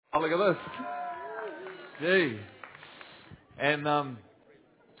look at this. Gee. And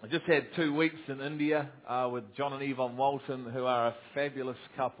I just had 2 weeks in India with John and Yvonne Walton, who are a fabulous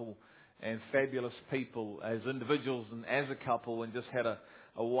couple and fabulous people as individuals and as a couple, and just had a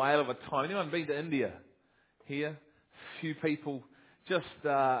whale of a time. Anyone been to India here? Few people. Just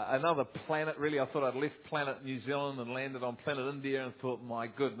another planet, really. I thought I'd left planet New Zealand and landed on planet India and thought, my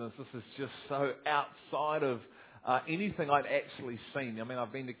goodness, this is just so outside of anything I'd actually seen. I mean,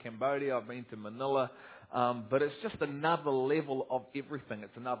 I've been to Cambodia, I've been to Manila, but it's just another level of everything.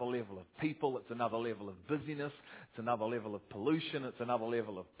 It's another level of people, it's another level of busyness, it's another level of pollution, it's another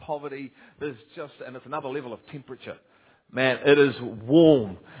level of poverty, and it's another level of temperature. Man, it is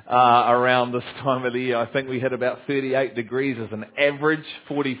warm around this time of the year. I think we hit about 38 degrees as an average,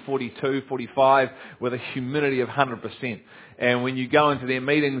 40, 42, 45, with a humidity of 100%. And when you go into their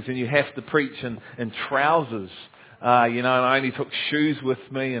meetings and you have to preach in trousers, and I only took shoes with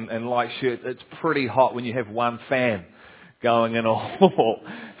me and light shirts, it's pretty hot when you have one fan going in a hall.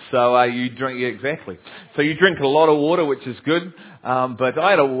 So you drink, yeah, exactly. So you drink a lot of water, which is good. But I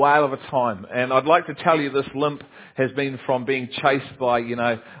had a whale of a time. And I'd like to tell you this limp has been from being chased by,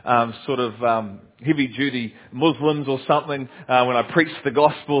 heavy-duty Muslims or something when I preached the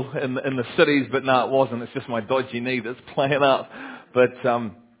gospel in the cities. But no, it wasn't. It's just my dodgy knee that's playing up. But,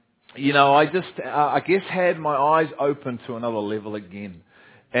 I guess had my eyes open to another level again.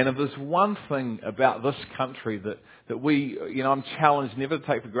 And if there's one thing about this country that we, I'm challenged never to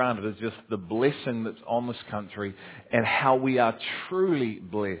take for granted, is just the blessing that's on this country and how we are truly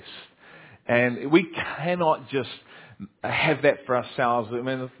blessed. And we cannot just have that for ourselves. I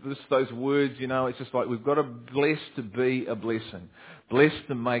mean, just those words, it's just like we've got to bless to be a blessing, blessed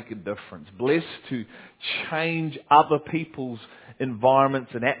to make a difference, blessed to change other people's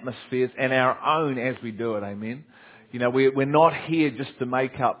environments and atmospheres and our own as we do it. Amen. We're not here just to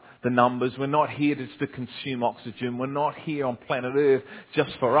make up the numbers. We're not here just to consume oxygen. We're not here on planet Earth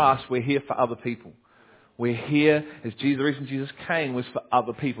just for us. We're here for other people. We're here as Jesus. The reason Jesus came was for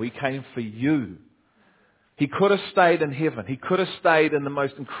other people. He came for you. He could have stayed in heaven. He could have stayed in the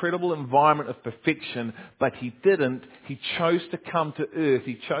most incredible environment of perfection, but He didn't. He chose to come to earth.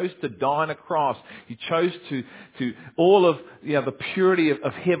 He chose to die on a cross. He chose to all of the purity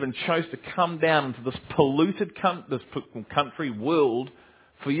of heaven, chose to come down into this polluted country world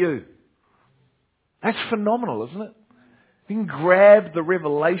for you. That's phenomenal, isn't it? You can grab the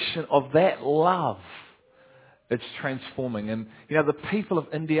revelation of that love. It's transforming. And, the people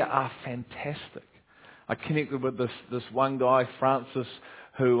of India are fantastic. I connected with this one guy, Francis,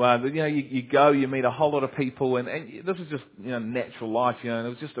 who, you go, you meet a whole lot of people, and this is just, natural life, and it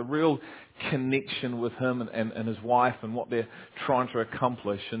was just a real connection with him and his wife and what they're trying to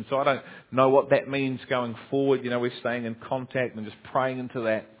accomplish. And so I don't know what that means going forward. We're staying in contact and just praying into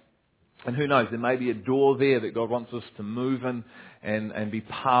that. And who knows, there may be a door there that God wants us to move in and be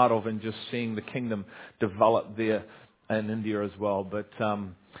part of, and just seeing the kingdom develop there in India as well. But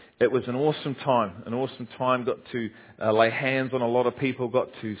it was an awesome time. Got to lay hands on a lot of people, got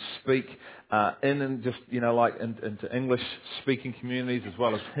to speak into English speaking communities as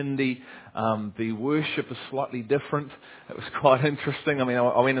well as Hindi. The worship is slightly different. It was quite interesting. I mean,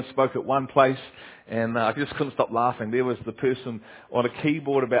 I went and spoke at one place, and I just couldn't stop laughing. There was the person on a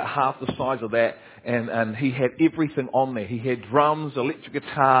keyboard about half the size of that, and he had everything on there. He had drums, electric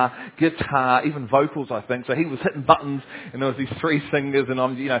guitar, even vocals, I think. So he was hitting buttons, and there was these three singers, and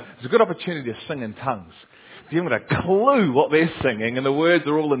it's a good opportunity to sing in tongues. You haven't got a clue what they're singing, and the words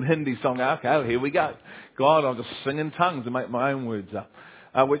are all in Hindi, so I'm going, okay, here we go. God, I'll just sing in tongues and make my own words up,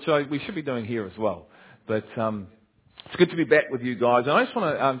 which we should be doing here as well. But it's good to be back with you guys. And I just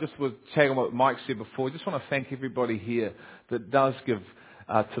want to, just was tagging what Mike said before, I just want to thank everybody here that does give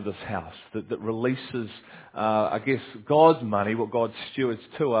to this house, that releases, God's money, what God stewards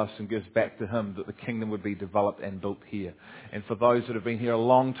to us and gives back to Him, that the kingdom would be developed and built here. And for those that have been here a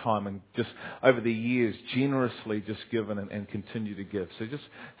long time and just over the years generously just given and continue to give. So just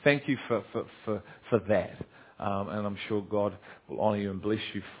thank you for that. And I'm sure God will honour you and bless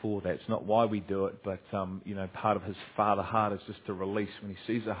you for that. It's not why we do it, but part of His Father heart is just to release when He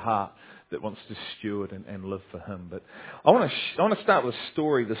sees a heart that wants to steward and live for Him. But I want to start with a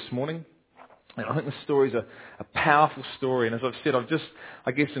story this morning. And I think the story is a powerful story. And as I've said,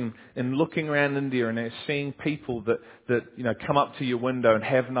 in looking around India and seeing people that come up to your window and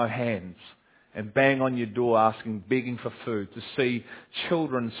have no hands, and bang on your door begging for food, to see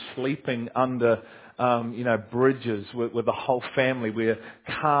children sleeping under bridges with the whole family, where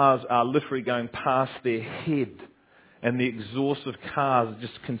cars are literally going past their head and the exhaust of cars are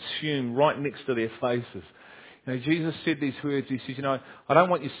just consumed right next to their faces. Jesus said these words. He says, I don't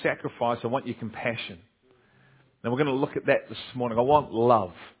want your sacrifice, I want your compassion. Now we're going to look at that this morning. I want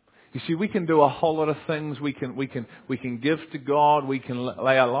love. You see, we can do a whole lot of things. We can give to God. We can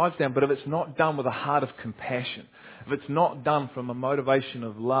lay our lives down. But if it's not done with a heart of compassion, if it's not done from a motivation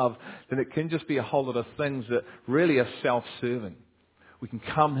of love, then it can just be a whole lot of things that really are self-serving. We can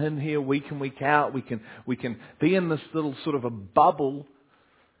come in here week in, week out. We can be in this little sort of a bubble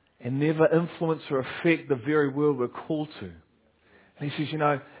and never influence or affect the very world we're called to. And he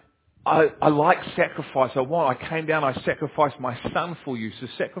says, I like sacrifice. I came down, I sacrificed my son for you. So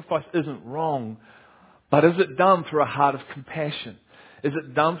sacrifice isn't wrong. But is it done through a heart of compassion? Is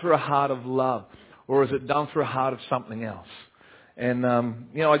it done through a heart of love? Or is it done through a heart of something else? And,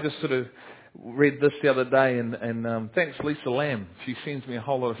 I just sort of read this the other day, and thanks Lisa Lamb. She sends me a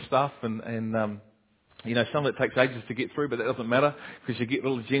whole lot of stuff, and some of it takes ages to get through, but that doesn't matter because you get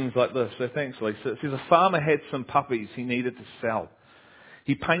little gems like this. So thanks, Lisa. It says, a farmer had some puppies he needed to sell.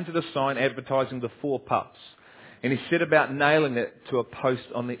 He painted a sign advertising the 4 pups, and he set about nailing it to a post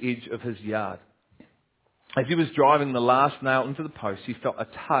on the edge of his yard. As he was driving the last nail into the post, he felt a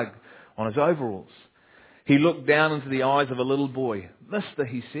tug on his overalls. He looked down into the eyes of a little boy. Mister,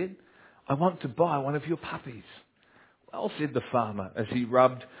 he said, I want to buy one of your puppies. Well, said the farmer as he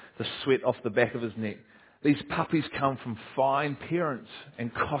rubbed the sweat off the back of his neck. These puppies come from fine parents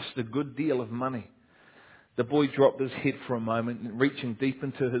and cost a good deal of money. The boy dropped his head for a moment and reaching deep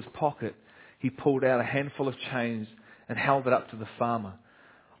into his pocket, he pulled out a handful of change and held it up to the farmer.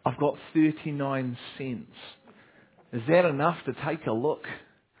 I've got 39 cents. Is that enough to take a look?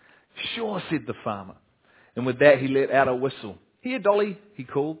 Sure, said the farmer. And with that he let out a whistle. Here, Dolly, he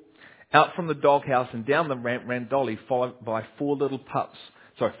called. Out from the doghouse and down the ramp ran Dolly, followed by 4 little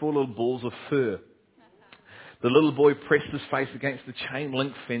balls of fur. The little boy pressed his face against the chain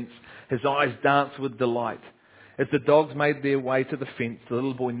link fence. His eyes danced with delight. As the dogs made their way to the fence, the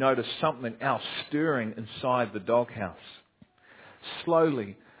little boy noticed something else stirring inside the doghouse.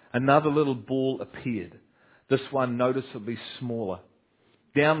 Slowly, another little ball appeared, this one noticeably smaller.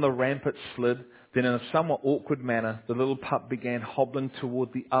 Down the ramp it slid, then in a somewhat awkward manner, the little pup began hobbling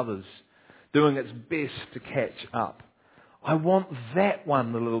toward the others, doing its best to catch up. I want that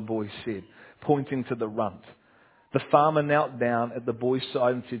one, the little boy said, pointing to the runt. The farmer knelt down at the boy's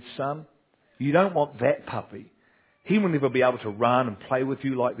side and said, Son, you don't want that puppy. He will never be able to run and play with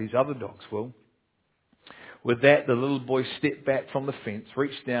you like these other dogs will. With that, the little boy stepped back from the fence,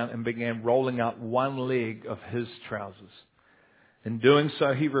 reached down and began rolling up one leg of his trousers. In doing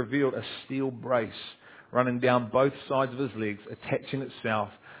so, he revealed a steel brace running down both sides of his legs, attaching itself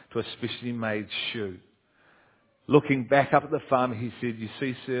to a specially made shoe. Looking back up at the farmer, he said, You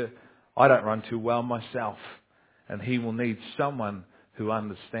see, sir, I don't run too well myself, and he will need someone who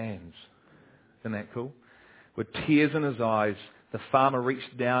understands. Isn't that cool? With tears in his eyes, the farmer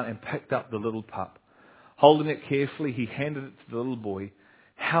reached down and picked up the little pup. Holding it carefully, he handed it to the little boy.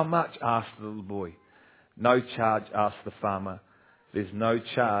 How much? Asked the little boy. No charge, asked the farmer. There's no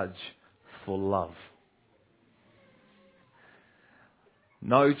charge for love.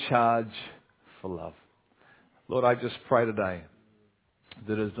 No charge for love. Lord, I just pray today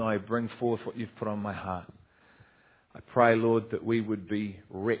that as I bring forth what you've put on my heart, I pray, Lord, that we would be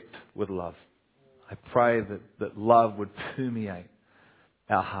wrecked with love. I pray that love would permeate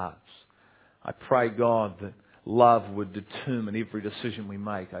our hearts. I pray, God, that love would determine every decision we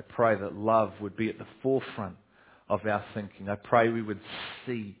make. I pray that love would be at the forefront of our thinking. I pray we would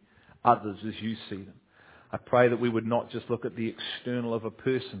see others as you see them. I pray that we would not just look at the external of a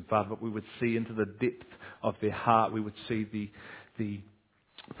person, Father, but we would see into the depth of their heart. We would see the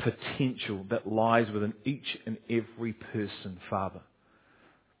potential that lies within each and every person, Father.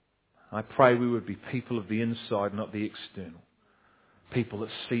 I pray we would be people of the inside, not the external. People that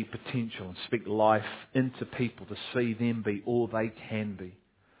see potential and speak life into people to see them be all they can be.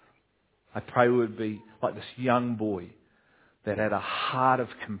 I pray we would be like this young boy that had a heart of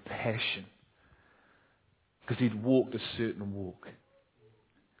compassion because he'd walked a certain walk.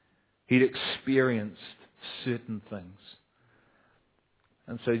 He'd experienced certain things.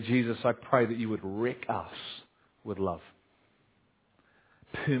 And so, Jesus, I pray that you would wreck us with love.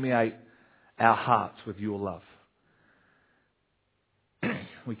 Permeate our hearts with your love.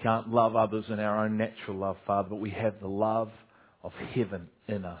 We can't love others in our own natural love, Father, but we have the love of heaven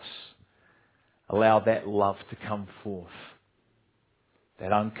in us. Allow that love to come forth.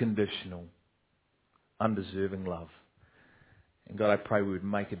 That unconditional, undeserving love. And God, I pray we would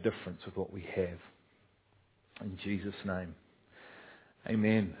make a difference with what we have. In Jesus' name.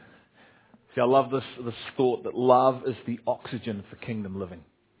 Amen. See, I love this thought that love is the oxygen for kingdom living.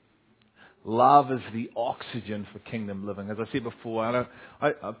 Love is the oxygen for kingdom living. As I said before,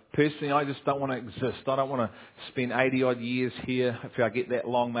 personally, I just don't want to exist. I don't want to spend 80 odd years here, if I get that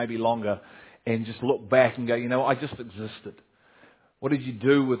long, maybe longer, and just look back and go, you know, I just existed. What did you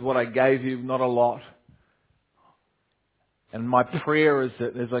do with what I gave you? Not a lot. And my prayer is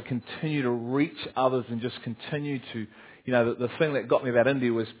that as I continue to reach others and just continue to, you know, the thing that got me about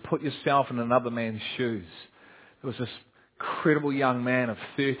India was put yourself in another man's shoes. There was this incredible young man of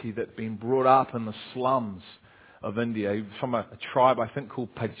 30 that had been brought up in the slums of India. He was from a tribe, I think,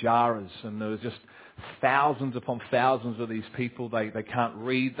 called Pajaras. And there was just thousands upon thousands of these people. They can't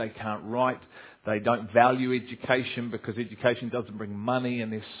read, they can't write. They don't value education because education doesn't bring money,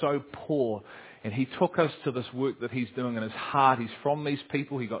 and they're so poor. And he took us to this work that he's doing in his heart. He's from these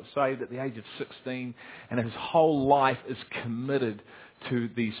people. He got saved at the age of 16, and his whole life is committed to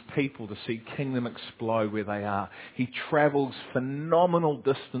these people to see kingdom explode where they are. He travels phenomenal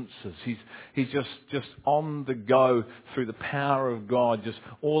distances. He's just on the go through the power of God, just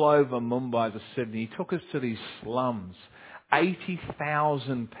all over Mumbai, the Sydney. He took us to these slums.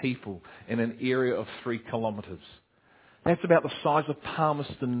 80,000 people in an area of 3 kilometres. That's about the size of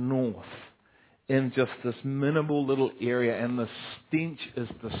Palmerston North in just this minimal little area, and the stench is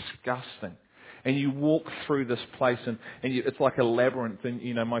disgusting. And you walk through this place, and it's like a labyrinth, and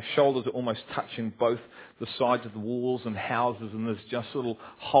you know, my shoulders are almost touching both the sides of the walls and houses, and there's just little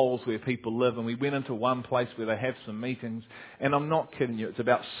holes where people live. And we went into one place where they have some meetings, and I'm not kidding you, it's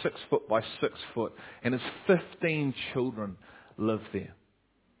about 6 foot by 6 foot, and it's 15 children live there.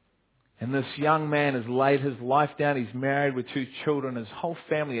 And this young man has laid his life down. He's married with 2 children. His whole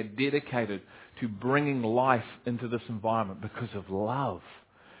family are dedicated to bringing life into this environment because of love.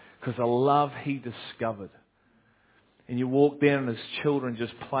 Because of love he discovered. And you walk there and his children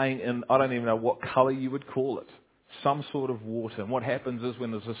just playing in, I don't even know what colour you would call it, some sort of water. And what happens is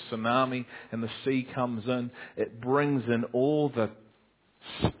when there's a tsunami and the sea comes in, it brings in all the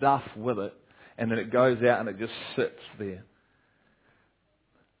stuff with it, and then it goes out and it just sits there.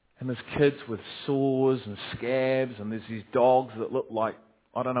 And there's kids with sores and scabs, and there's these dogs that look like,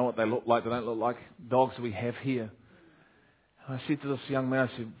 I don't know what they look like, they don't look like dogs that we have here. And I said to this young man,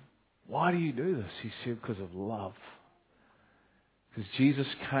 I said, why do you do this? He said, because of love. Because Jesus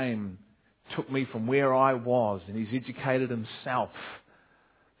came, took me from where I was, and he's educated himself.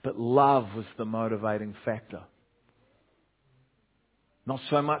 But love was the motivating factor. Not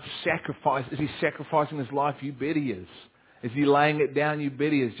so much sacrifice. Is he sacrificing his life? You bet he is. Is he laying it down? You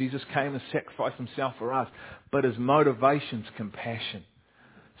bet he is. Jesus came and sacrificed himself for us. But his motivation's compassion.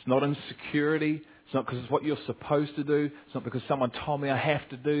 It's not insecurity. It's not because it's what you're supposed to do. It's not because someone told me I have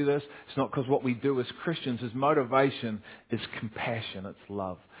to do this. It's not because what we do as Christians. His motivation is compassion. It's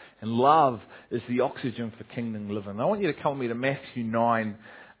love. And love is the oxygen for kingdom living. I want you to come with me to Matthew 9,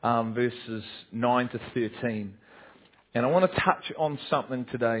 verses 9 to 13. And I want to touch on something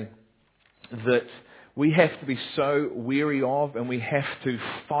today that we have to be so weary of, and we have to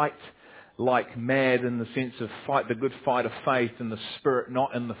fight like mad, in the sense of fight the good fight of faith in the spirit,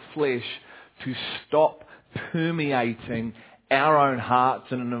 not in the flesh, to stop permeating our own hearts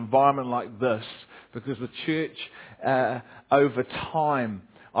in an environment like this. Because the church, over time,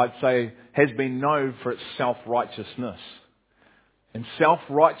 I'd say, has been known for its self-righteousness. And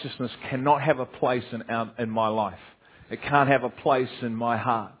self-righteousness cannot have a place in my life. It can't have a place in my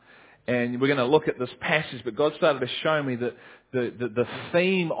heart. And we're going to look at this passage, but God started to show me that the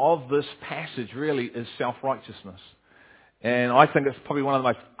theme of this passage really is self-righteousness. And I think it's probably one of the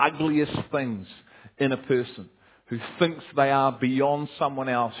most ugliest things in a person, who thinks they are beyond someone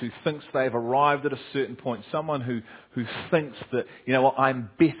else, who thinks they've arrived at a certain point, someone who thinks that, you know what, I'm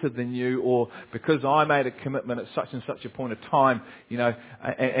better than you, or because I made a commitment at such and such a point of time, you know,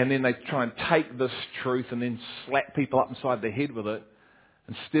 and then they try and take this truth and then slap people up inside their head with it,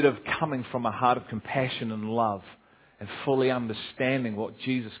 instead of coming from a heart of compassion and love and fully understanding what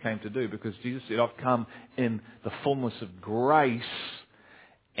Jesus came to do. Because Jesus said, I've come in the fullness of grace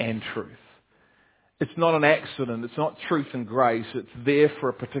and truth. It's not an accident. It's not truth and grace. It's there for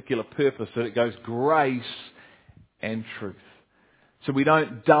a particular purpose. That it goes grace and truth. So we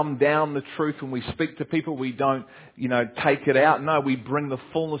don't dumb down the truth when we speak to people. We don't, you know, take it out. No, we bring the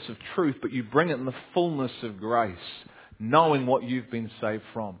fullness of truth, but you bring it in the fullness of grace, knowing what you've been saved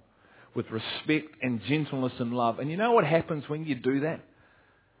from, with respect and gentleness and love. And you know what happens when you do that?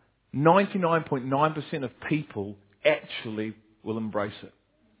 99.9% of people actually will embrace it.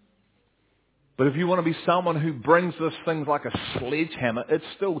 But if you want to be someone who brings this thing like a sledgehammer, it's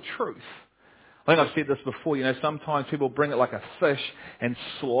still truth. I think I've said this before, you know, sometimes people bring it like a fish and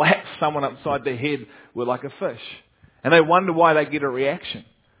slap someone upside their head with like a fish. And they wonder why they get a reaction.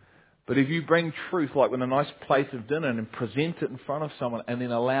 But if you bring truth, like with a nice plate of dinner, and present it in front of someone, and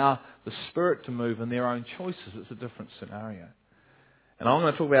then allow the Spirit to move in their own choices, it's a different scenario. And I'm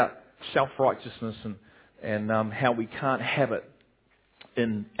going to talk about self-righteousness and how we can't have it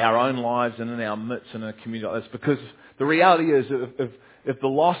in our own lives and in our midst and in a community like this. Because the reality is, if the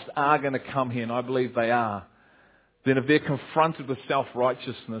lost are going to come here, and I believe they are, then if they're confronted with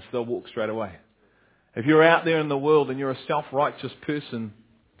self-righteousness, they'll walk straight away. If you're out there in the world and you're a self-righteous person,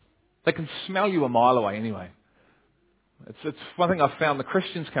 they can smell you a mile away anyway. It's one thing I've found, the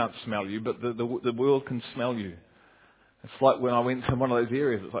Christians can't smell you, but the world can smell you. It's like when I went to one of those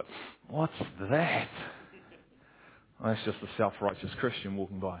areas, it's like, what's that? Well, that's just a self-righteous Christian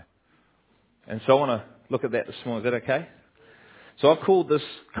walking by. And so I want to look at that this morning. Is that okay? So I've called this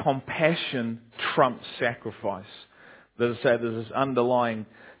compassion trumps sacrifice. As I say, there's this underlying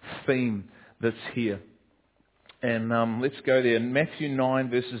theme that's here. And let's go there. In Matthew 9,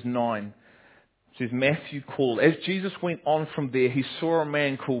 verses 9, it says, Matthew called. As Jesus went on from there, he saw a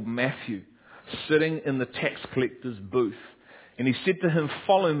man called Matthew sitting in the tax collector's booth. And he said to him,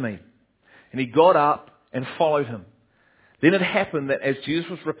 "Follow me." And he got up and followed him. Then it happened that as Jesus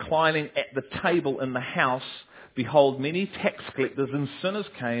was reclining at the table in the house, behold, many tax collectors and sinners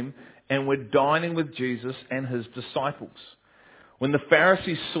came and were dining with Jesus and his disciples. When the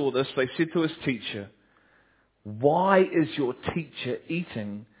Pharisees saw this, they said to his teacher, "Why is your teacher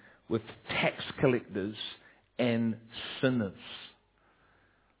eating with tax collectors and sinners?"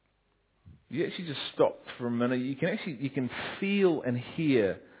 You actually just stop for a minute. You can feel and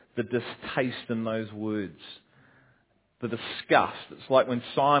hear the distaste in those words. The disgust. It's like when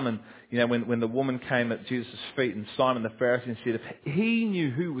Simon, when the woman came at Jesus' feet, and Simon the Pharisee said, if he knew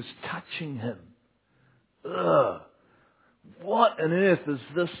who was touching him, ugh, what on earth is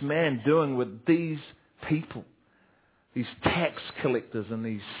this man doing with these people? These tax collectors and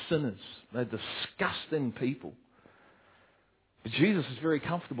these sinners. They're disgusting people. But Jesus is very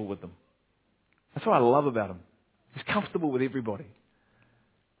comfortable with them. That's what I love about him. He's comfortable with everybody.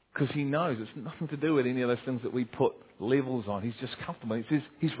 Because he knows it's nothing to do with any of those things that we put levels on. He's just comfortable. He says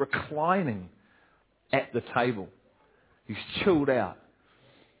he's reclining at the table. He's chilled out.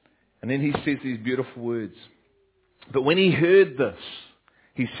 And then he says these beautiful words. But when he heard this,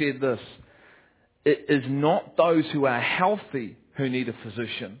 he said this, "It is not those who are healthy who need a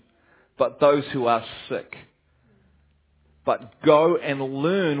physician, but those who are sick. But go and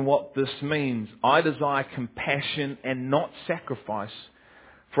learn what this means. I desire compassion and not sacrifice,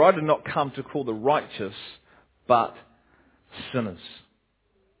 for I did not come to call the righteous, but sinners."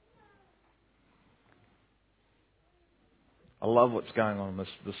 I love what's going on in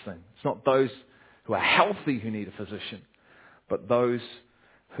this thing. It's not those who are healthy who need a physician, but those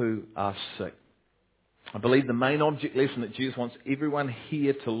who are sick. I believe the main object lesson that Jesus wants everyone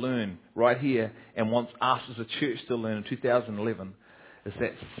here to learn, right here, and wants us as a church to learn in 2011, is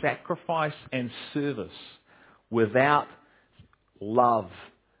that sacrifice and service without love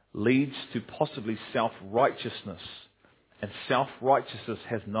leads to possibly self-righteousness. And self-righteousness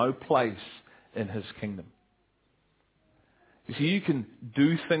has no place in his kingdom. You see, you can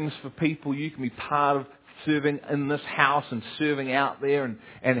do things for people. You can be part of serving in this house and serving out there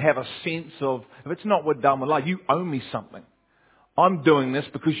and have a sense of, if it's not done with love, you owe me something. I'm doing this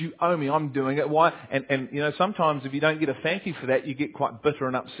because you owe me. I'm doing it. Why? And sometimes if you don't get a thank you for that, you get quite bitter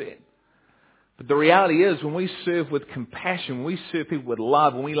and upset. But the reality is, when we serve with compassion, when we serve people with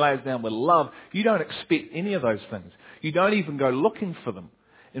love, when we lay it down with love, you don't expect any of those things. You don't even go looking for them.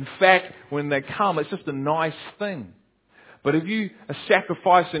 In fact, when they come, it's just a nice thing. But if you are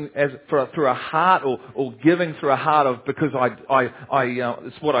sacrificing through a heart or giving through a heart of, because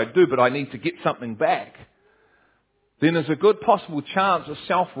it's what I do, but I need to get something back, then there's a good possible chance that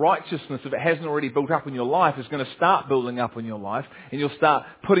self-righteousness, if it hasn't already built up in your life, is going to start building up in your life, and you'll start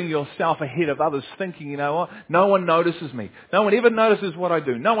putting yourself ahead of others, thinking, you know what, no one notices me. No one ever notices what I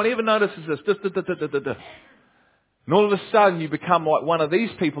do. No one ever notices this. And all of a sudden you become like one of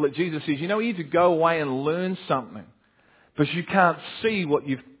these people that Jesus says, you need to go away and learn something. Because you can't see what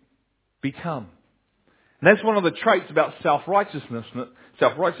you've become. And that's one of the traits about self-righteousness.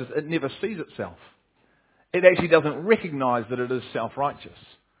 It never sees itself. It actually doesn't recognize that it is self-righteous.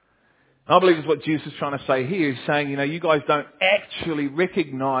 And I believe it's what Jesus is trying to say here. He's saying, you guys don't actually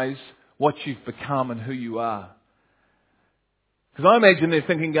recognize what you've become and who you are. Because I imagine they're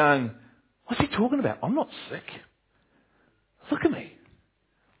thinking, going, what's he talking about? I'm not sick. Look at me.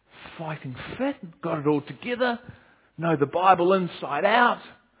 Fighting fit. Got it all together. Know the Bible inside out.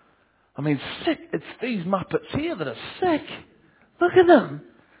 I mean, sick. It's these muppets here that are sick. Look at them.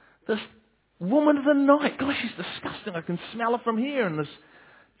 This woman of the night. Gosh, she's disgusting. I can smell her from here. And this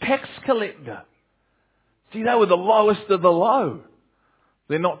tax collector. Gee, they were the lowest of the low.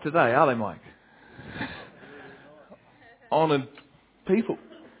 They're not today, are they, Mike? Honoured people.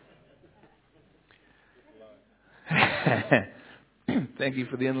 Thank you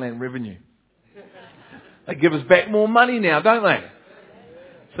for the inland revenue. They give us back more money now, don't they?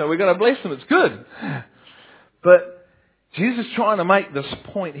 So we've got to bless them. It's good. But Jesus is trying to make this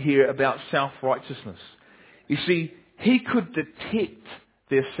point here about self-righteousness. You see, he could detect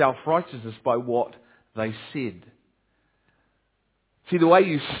their self-righteousness by what they said. See, the way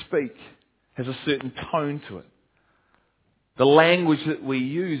you speak has a certain tone to it. The language that we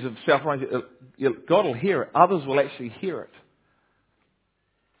use of self-righteousness, God will hear it. Others will actually hear it.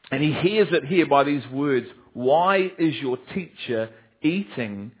 And he hears it here by these words, "Why is your teacher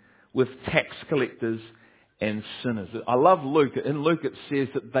eating with tax collectors and sinners?" I love Luke. In Luke it says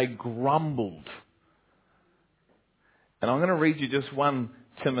that they grumbled. And I'm going to read you just 1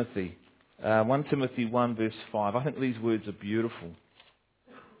 Timothy 1 verse 5. I think these words are beautiful.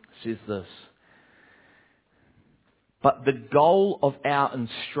 It says this: "But the goal of our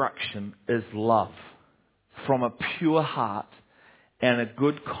instruction is love, from a pure heart and a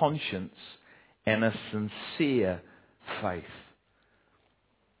good conscience and a sincere faith."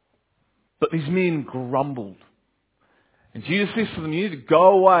 But these men grumbled. And Jesus says to them, you need to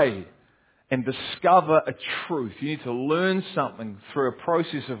go away and discover a truth. You need to learn something through a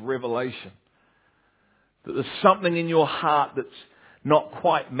process of revelation. That there's something in your heart that's not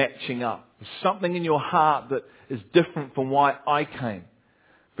quite matching up. There's something in your heart that is different from why I came.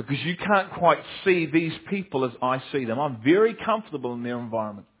 Because you can't quite see these people as I see them. I'm very comfortable in their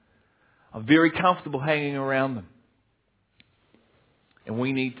environment. I'm very comfortable hanging around them. And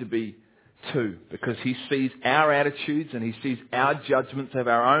we need to be too. Because he sees our attitudes and he sees our judgments of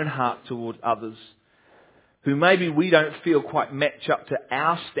our own heart towards others. Who maybe we don't feel quite match up to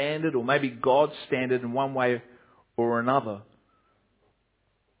our standard or maybe God's standard in one way or another.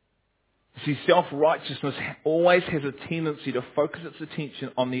 See, self-righteousness always has a tendency to focus its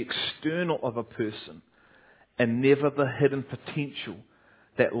attention on the external of a person and never the hidden potential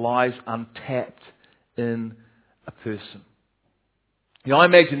that lies untapped in a person. You know, I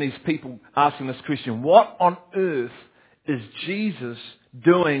imagine these people asking this question, what on earth is Jesus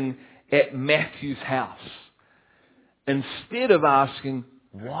doing at Matthew's house? Instead of asking,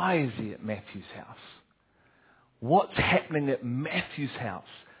 why is he at Matthew's house? What's happening at Matthew's house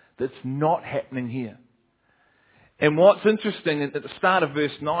that's not happening here? And what's interesting, at the start of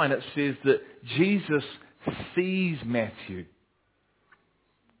verse 9, it says that Jesus sees Matthew.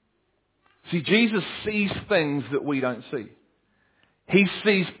 See, Jesus sees things that we don't see. He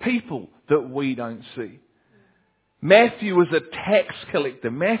sees people that we don't see. Matthew was a tax collector.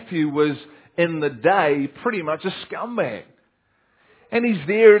 Matthew was, in the day, pretty much a scumbag. And he's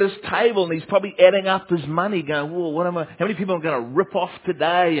there at his table and he's probably adding up his money going, whoa, how many people am I going to rip off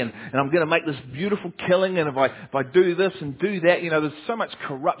today? And I'm going to make this beautiful killing. And if I do this and do that, you know, there's so much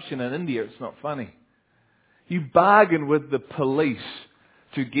corruption in India, it's not funny. You bargain with the police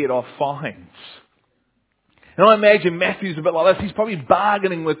to get off fines. And I imagine Matthew's a bit like this. He's probably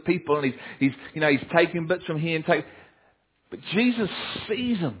bargaining with people and he's taking bits from here and but Jesus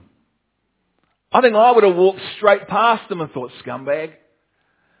sees him. I think I would have walked straight past him and thought, scumbag.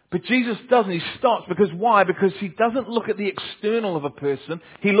 But Jesus doesn't. He stops. Because why? Because he doesn't look at the external of a person.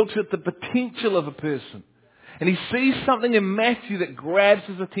 He looks at the potential of a person. And he sees something in Matthew that grabs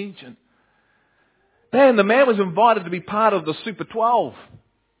his attention. Man, the man was invited to be part of the Super 12.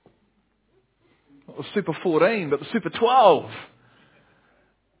 Not the Super 14, but the Super 12.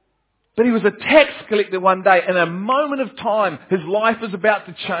 But he was a tax collector one day. In a moment of time, his life is about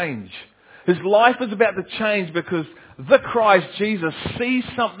to change. His life is about to change because the Christ Jesus sees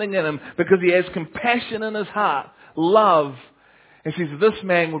something in him because he has compassion in his heart, love. And says, this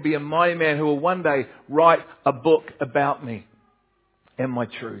man will be a mighty man who will one day write a book about me and my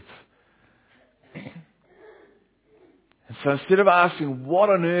truth. And so instead of asking, what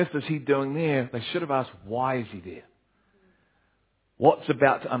on earth is he doing there? They should have asked, why is he there? What's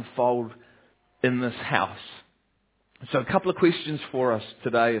about to unfold in this house? So a couple of questions for us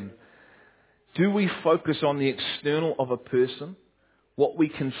today. Do we focus on the external of a person, what we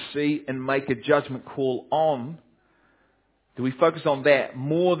can see and make a judgment call on? Do we focus on that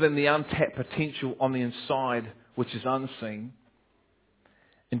more than the untapped potential on the inside, which is unseen?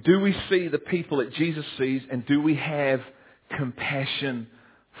 And do we see the people that Jesus sees, and do we have compassion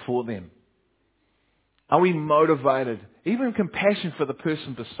for them? Are we motivated, even compassion for the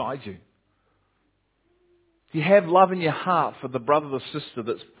person beside you? Do you have love in your heart for the brother or sister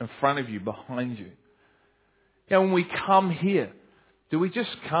that's in front of you, behind you? You know, when we come here, Do we just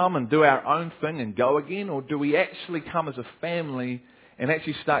come and do our own thing and go again? Or do we actually come as a family and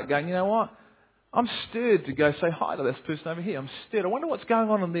actually start going, you know what? I'm stirred to go say hi to this person over here. I'm stirred. I wonder what's going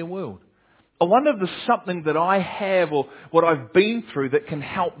on in their world. I wonder if there's something that I have or what I've been through that can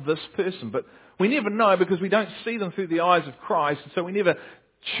help this person. But we never know because we don't see them through the eyes of Christ. And so we never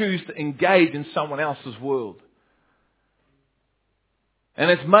choose to engage in someone else's world. And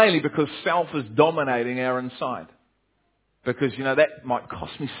it's mainly because self is dominating our inside. Because, that might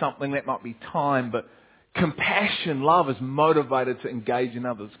cost me something, that might be time, but compassion, love is motivated to engage in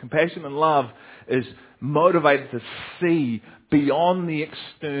others. Compassion and love is motivated to see beyond the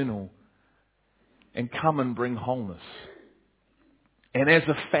external and come and bring wholeness. And as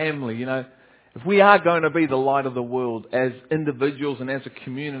a family, if we are going to be the light of the world as individuals and as a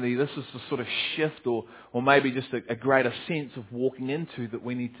community, this is the sort of shift or maybe just a greater sense of walking into that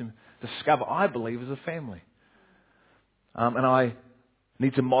we need to discover, I believe, as a family. And I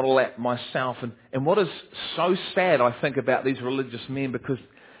need to model that myself. And what is so sad, I think, about these religious men, because,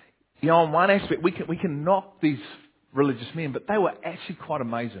 on one aspect, we can knock these religious men, but they were actually quite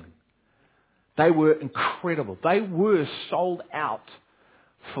amazing. They were incredible. They were sold out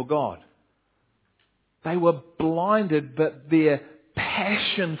for God. They were blinded, but their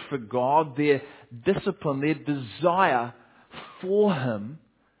passion for God, their discipline, their desire for Him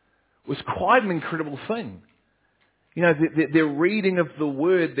was quite an incredible thing. Their reading of the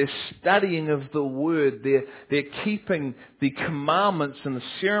Word, their studying of the Word, their keeping the commandments and the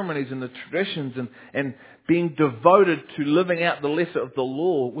ceremonies and the traditions and being devoted to living out the letter of the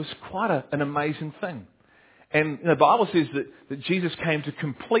law was quite an amazing thing. And the Bible says that Jesus came to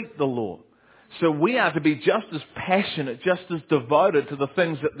complete the law. So we are to be just as passionate, just as devoted to the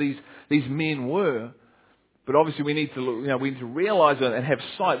things that these men were. But obviously we need to realize it and have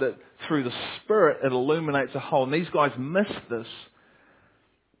sight that through the Spirit it illuminates a whole. And these guys missed this.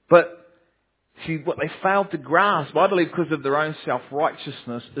 But see, what they failed to grasp, I believe because of their own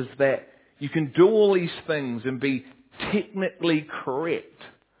self-righteousness, is that you can do all these things and be technically correct.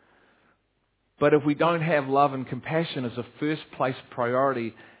 But if we don't have love and compassion as a first place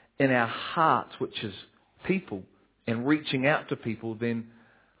priority in our hearts, which is people, and reaching out to people, then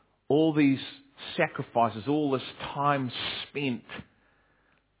all these sacrifices, all this time spent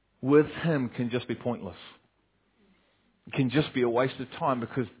with Him can just be pointless. It can just be a waste of time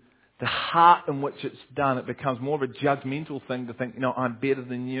because the heart in which it's done, it becomes more of a judgmental thing to think, I'm better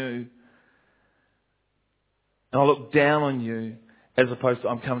than you. And I look down on you as opposed to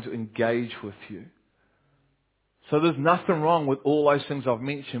I'm coming to engage with you. So there's nothing wrong with all those things I've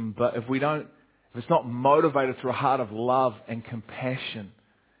mentioned, but if it's not motivated through a heart of love and compassion,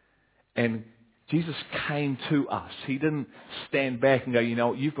 and Jesus came to us. He didn't stand back and go,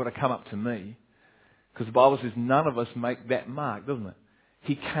 you've got to come up to me. Because the Bible says none of us make that mark, doesn't it?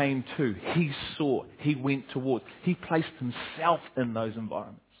 He came to. He sought. He went towards. He placed Himself in those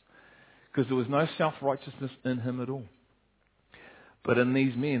environments. Because there was no self-righteousness in Him at all. But in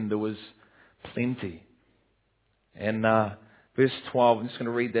these men, there was plenty. And verse 12, I'm just going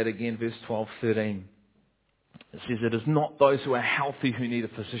to read that again, verse 12, 13. It says, it is not those who are healthy who need a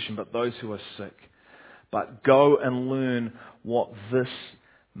physician, but those who are sick. But go and learn what this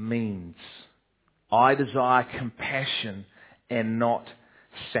means. I desire compassion and not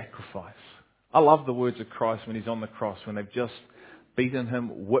sacrifice. I love the words of Christ when He's on the cross, when they've just beaten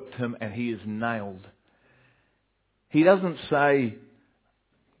Him, whipped Him, and He is nailed. He doesn't say,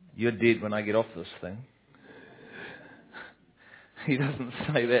 you're dead when I get off this thing. He doesn't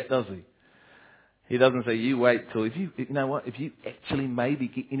say that, does He? He doesn't say, you wait till, if you actually maybe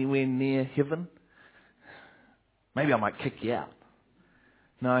get anywhere near heaven, maybe I might kick you out.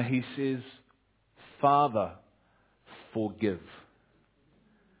 No, He says, Father, forgive.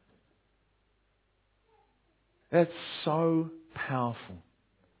 That's so powerful.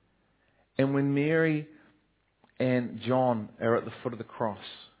 And when Mary and John are at the foot of the cross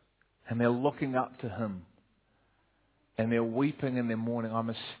and they're looking up to Him, and they're weeping and they're mourning, I'm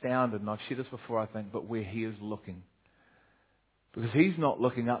astounded, and I've shared this before, I think, but where He is looking. Because He's not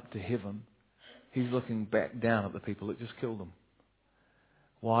looking up to heaven. He's looking back down at the people that just killed Him.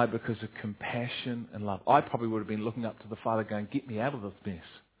 Why? Because of compassion and love. I probably would have been looking up to the Father going, get me out of this mess.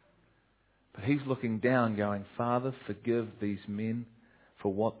 But He's looking down going, Father, forgive these men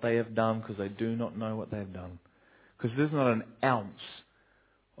for what they have done, because they do not know what they have done. Because there's not an ounce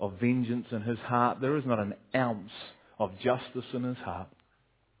of vengeance in His heart. There is not an ounce of justice in His heart.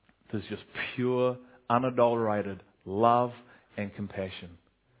 There's just pure, unadulterated love and compassion.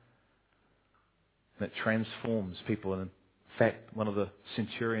 And it transforms people. And in fact, one of the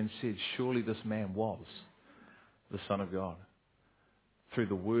centurions said, surely this man was the Son of God. through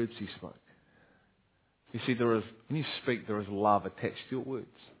the words he spoke. You see, when you speak, there is love attached to your words.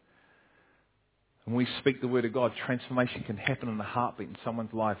 And when we speak the word of God, transformation can happen in a heartbeat in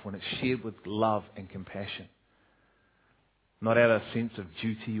someone's life when it's shared with love and compassion. Not out of a sense of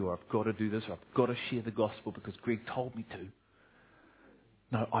duty or I've got to do this or I've got to share the gospel because Greg told me to.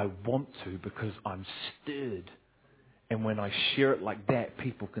 No, I want to because I'm stirred. And when I share it like that,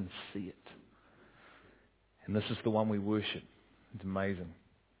 people can see it. And this is the one we worship. It's amazing.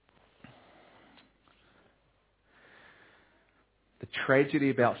 The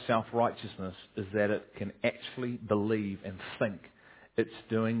tragedy about self-righteousness is that it can actually believe and think it's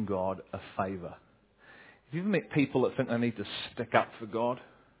doing God a favour. Have you ever met people that think they need to stick up for God?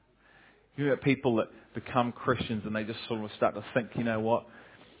 You ever met people that become Christians and they just sort of start to think, you know what?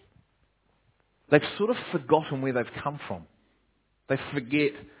 They've sort of forgotten where they've come from. They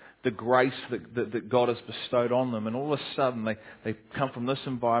forget the grace that God has bestowed on them. And all of a sudden they come from this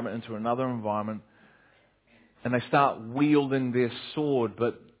environment into another environment. And they start wielding their sword,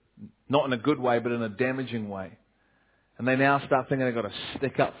 but not in a good way, but in a damaging way. And they now start thinking they've got to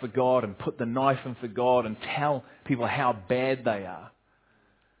stick up for God and put the knife in for God and tell people how bad they are.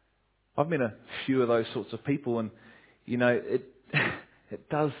 I've met a few of those sorts of people, and you know,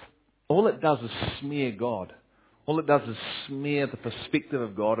 all it does is smear God. All it does is smear the perspective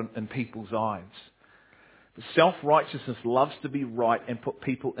of God in people's eyes. But self-righteousness loves to be right and put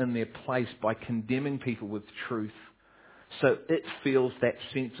people in their place by condemning people with truth. So it feels that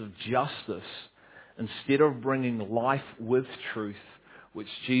sense of justice instead of bringing life with truth, which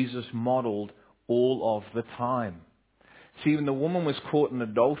Jesus modeled all of the time. See, when the woman was caught in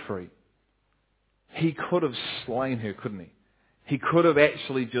adultery, he could have slain her, couldn't he? He could have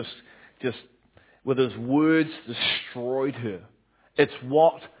actually just with his words destroyed her. It's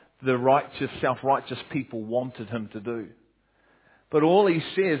what the righteous, self-righteous people wanted him to do. But all he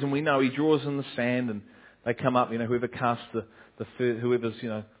says, and we know he draws in the sand and they come up, you know, whoever casts whoever's, you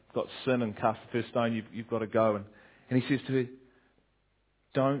know, got sin and cast the first stone, you've got to go. And he says to her,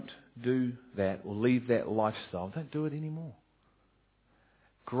 don't do that or leave that lifestyle. Don't do it anymore.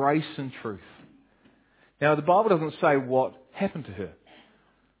 Grace and truth. Now the Bible doesn't say what happened to her.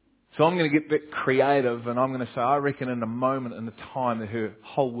 So I'm going to get a bit creative and I'm going to say, I reckon in a moment, in a time, that her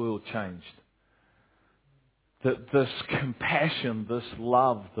whole world changed. That this compassion, this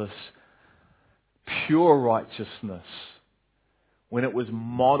love, this pure righteousness, when it was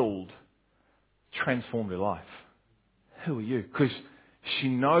modelled, transformed her life. Who are you? Because she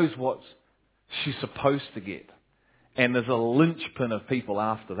knows what she's supposed to get. And there's a linchpin of people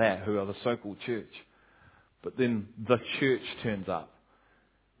after that who are the so-called church. But then the church turns up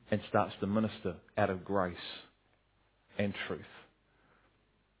and starts to minister out of grace and truth.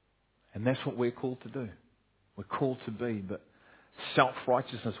 And that's what we're called to do. We're called to be, but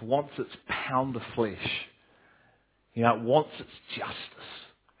self-righteousness wants its pound of flesh. You know, it wants its justice.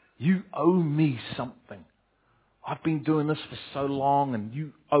 You owe me something. I've been doing this for so long and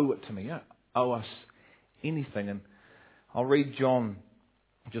you owe it to me. You don't owe us anything. And I'll read John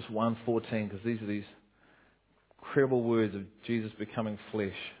just 1:14 because these are these incredible words of Jesus becoming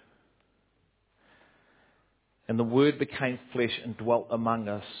flesh. And the Word became flesh and dwelt among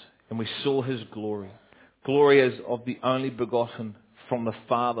us, and we saw His glory. Glory as of the only begotten from the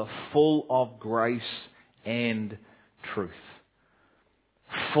Father, full of grace and truth.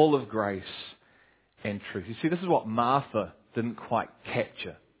 Full of grace and truth. You see, this is what Martha didn't quite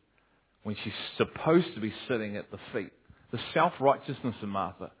capture when she's supposed to be sitting at the feet. The self-righteousness of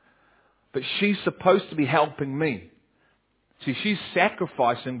Martha. But she's supposed to be helping me. See, she's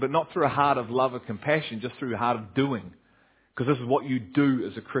sacrificing, but not through a heart of love or compassion, just through a heart of doing. Because this is what you do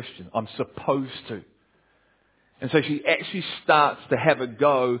as a Christian. I'm supposed to. And so she actually starts to have a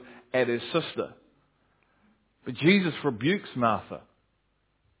go at her sister. But Jesus rebukes Martha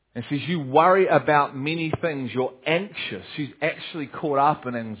and says, you worry about many things. You're anxious. She's actually caught up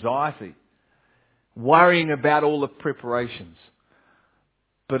in anxiety, worrying about all the preparations.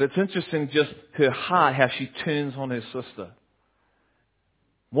 But it's interesting just her heart, how she turns on her sister.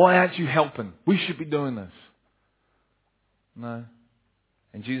 Why aren't you helping? We should be doing this. No.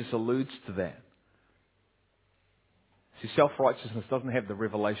 And Jesus alludes to that. See, self-righteousness doesn't have the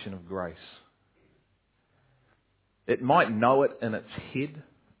revelation of grace. It might know it in its head,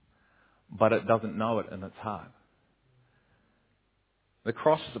 but it doesn't know it in its heart. The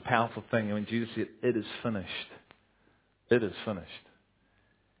cross is a powerful thing. And when Jesus said, it is finished. It is finished.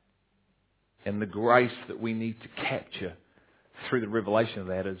 And the grace that we need to capture through the revelation of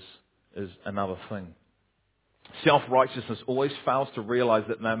that is another thing. Self-righteousness always fails to realize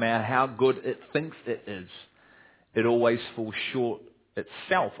that no matter how good it thinks it is, it always falls short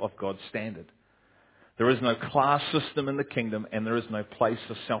itself of God's standard. There is no class system in the kingdom, and there is no place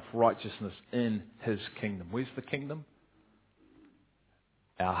for self-righteousness in His kingdom. Where's the kingdom?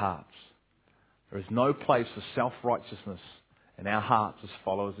 Our hearts. There is no place for self-righteousness in our hearts as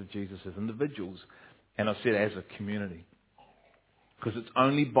followers of Jesus, as individuals, and I've said as a community. Because it's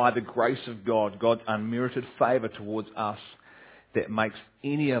only by the grace of God, God's unmerited favour towards us, that makes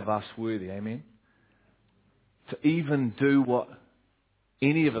any of us worthy. Amen? To even do what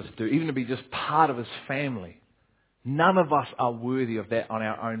any of us do, even to be just part of His family. None of us are worthy of that on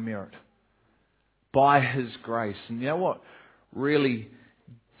our own merit. By His grace. And you know what really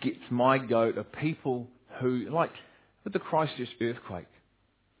gets my goat are people who, like with the Christchurch earthquake,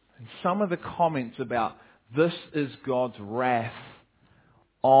 and some of the comments about this is God's wrath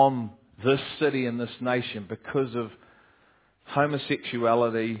on this city and this nation because of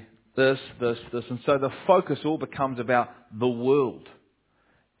homosexuality, this. And so the focus all becomes about the world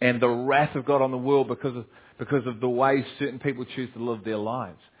and the wrath of God on the world because of the way certain people choose to live their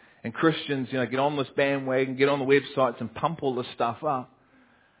lives. And Christians, get on this bandwagon, get on the websites and pump all this stuff up.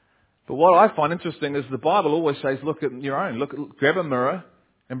 But what I find interesting is the Bible always says, look at your own. Grab a mirror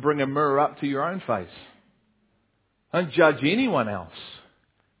and bring a mirror up to your own face. Don't judge anyone else.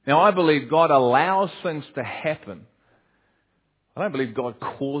 Now, I believe God allows things to happen. I don't believe God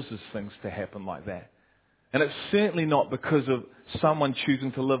causes things to happen like that. And it's certainly not because of someone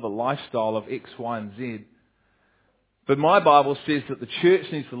choosing to live a lifestyle of X, Y, and Z. But my Bible says that the church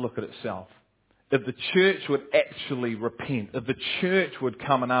needs to look at itself. If the church would actually repent, if the church would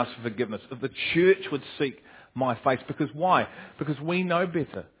come and ask for forgiveness, if the church would seek my face. Because why? Because we know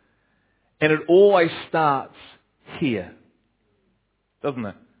better. And it always starts here. Doesn't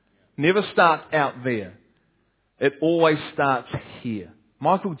it? Never starts out there. It always starts here.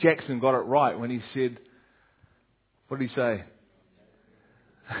 Michael Jackson got it right when he said, what did he say?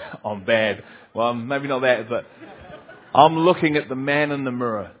 I'm bad. Well, maybe not that, but I'm looking at the man in the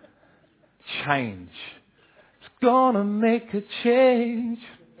mirror. Change. It's gonna make a change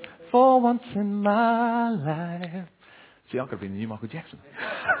for once in my life. See, I could have been the new Michael Jackson.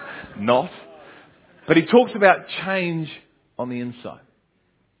 Not. But he talks about change on the inside.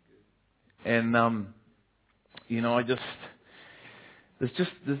 And,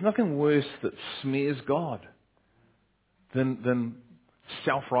 there's nothing worse that smears God than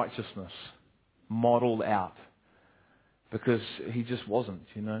self-righteousness modeled out. Because He just wasn't,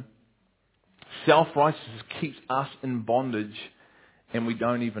 Self-righteousness keeps us in bondage and we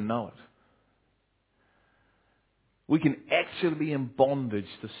don't even know it. We can actually be in bondage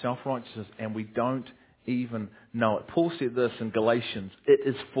to self-righteousness and we don't even know it. Paul said this in Galatians, it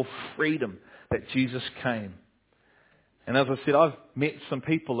is for freedom that Jesus came. And as I said, I've met some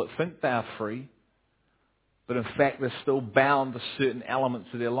people that think they are free, but in fact they're still bound to certain elements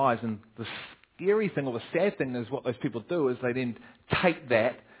of their lives. And the scary thing or the sad thing is what those people do is they then take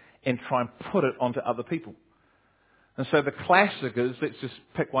that and try and put it onto other people. And so the classic is, let's just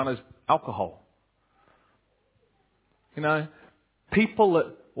pick one as alcohol. People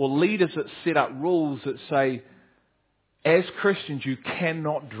that, or leaders that set up rules that say, as Christians you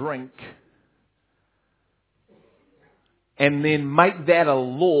cannot drink, and then make that a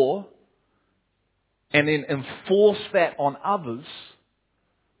law, and then enforce that on others,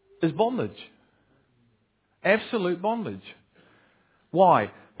 is bondage. Absolute bondage.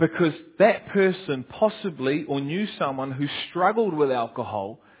 Why? Because that person possibly or knew someone who struggled with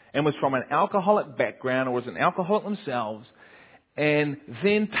alcohol and was from an alcoholic background or was an alcoholic themselves, and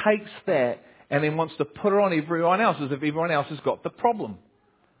then takes that and then wants to put it on everyone else as if everyone else has got the problem.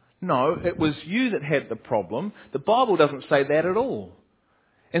 No, it was you that had the problem. The Bible doesn't say that at all.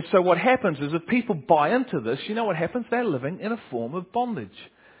 And so what happens is if people buy into this, you know what happens? They're living in a form of bondage.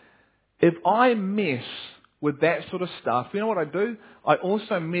 If I mess with that sort of stuff, you know what I do? I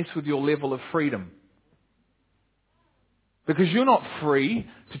also mess with your level of freedom. Because you're not free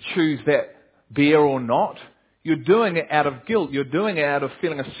to choose that beer or not. You're doing it out of guilt. You're doing it out of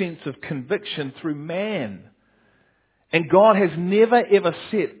feeling a sense of conviction through man. And God has never ever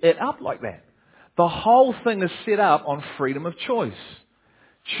set it up like that. The whole thing is set up on freedom of choice.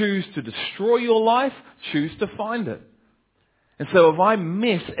 Choose to destroy your life, choose to find it. And so if I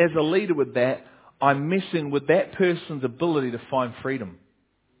mess as a leader with that, I'm messing with that person's ability to find freedom.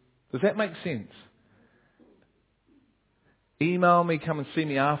 Does that make sense? Email me, come and see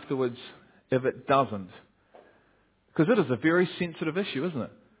me afterwards if it doesn't. Because it is a very sensitive issue, isn't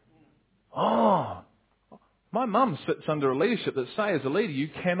it? Oh, my mum sits under a leadership that say as a leader you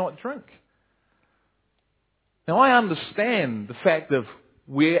cannot drink. Now I understand the fact of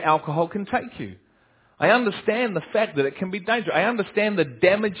where alcohol can take you. I understand the fact that it can be dangerous. I understand the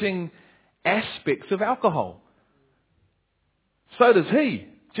damaging aspects of alcohol. So does he,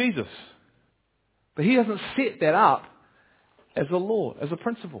 Jesus. But he hasn't set that up as a law, as a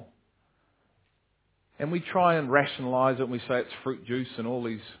principle. And we try and rationalise it and we say it's fruit juice and all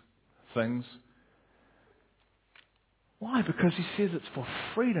these things. Why? Because he says it's for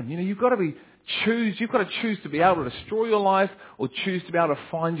freedom. You've got to choose to be able to destroy your life or choose to be able to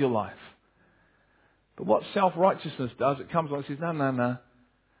find your life. But what self-righteousness does, it comes along and says, no. I'm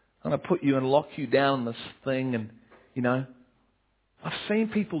going to put you and lock you down in this thing. And, I've seen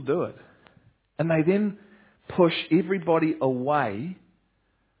people do it. And they then push everybody away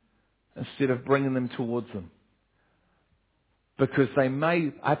instead of bringing them towards them. Because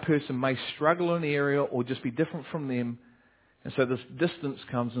a person may struggle in an area or just be different from them. And so this distance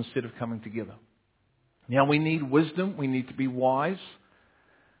comes instead of coming together. Now we need wisdom. We need to be wise.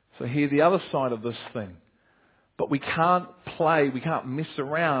 So hear the other side of this thing. But we can't mess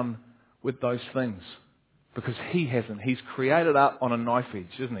around with those things. Because he hasn't. He's created up on a knife edge,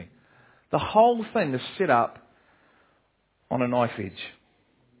 isn't he? The whole thing is set up on a knife edge.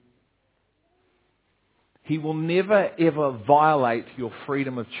 He will never ever violate your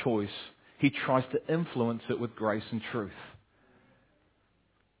freedom of choice. He tries to influence it with grace and truth.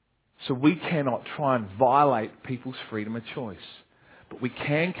 So we cannot try and violate people's freedom of choice. But we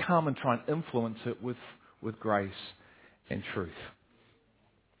can come and try and influence it with grace and truth.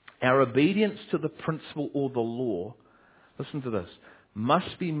 Our obedience to the principle or the law, listen to this,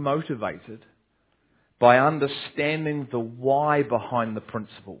 must be motivated by understanding the why behind the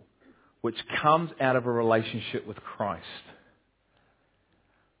principle, which comes out of a relationship with Christ.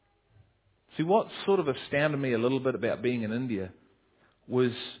 See, what sort of astounded me a little bit about being in India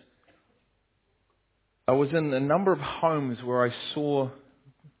was I was in a number of homes where I saw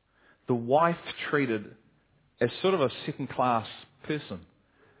the wife treated as sort of a second-class person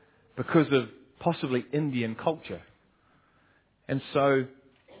because of possibly Indian culture. And so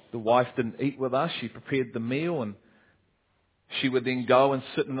the wife didn't eat with us. She prepared the meal and she would then go and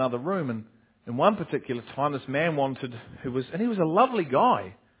sit in another room. And in one particular time, this man he was a lovely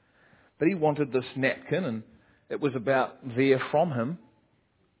guy, but he wanted this napkin and it was about there from him.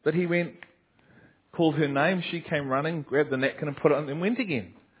 But he went, called her name, she came running, grabbed the napkin and put it on and went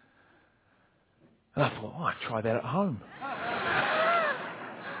again. And I thought, I'd try that at home.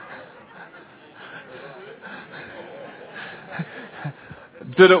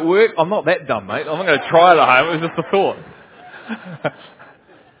 Did it work? I'm not that dumb, mate. I'm not going to try it at home. It was just a thought.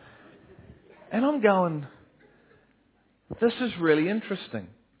 And I'm going, this is really interesting.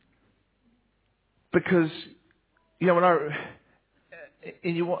 Because,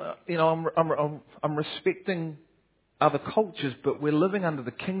 I'm respecting other cultures, but we're living under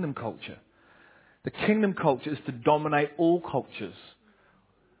the kingdom culture. The kingdom culture is to dominate all cultures.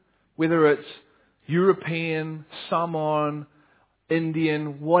 Whether it's European, Samoan,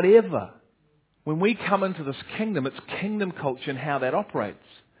 Indian, whatever. When we come into this kingdom, it's kingdom culture and how that operates.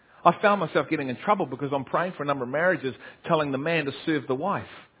 I found myself getting in trouble because I'm praying for a number of marriages, telling the man to serve the wife.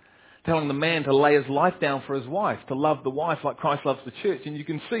 Telling the man to lay his life down for his wife, to love the wife like Christ loves the church. And you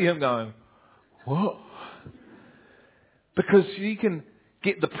can see him going, what? Because you can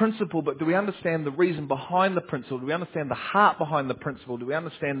get the principle, but do we understand the reason behind the principle? Do we understand the heart behind the principle? Do we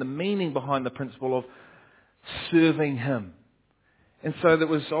understand the meaning behind the principle of serving him? And so I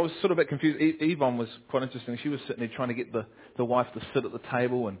was sort of a bit confused. Yvonne was quite interesting. She was sitting there trying to get the wife to sit at the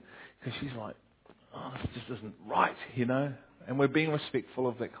table, and because she's like, this just isn't right, And we're being respectful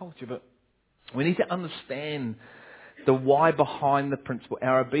of that culture, but we need to understand the why behind the principle.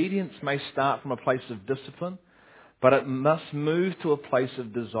 Our obedience may start from a place of discipline, but it must move to a place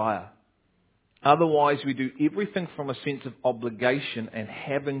of desire. Otherwise, we do everything from a sense of obligation and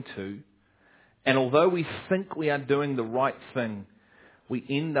having to, and although we think we are doing the right thing, we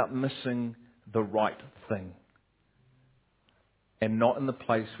end up missing the right thing and not in the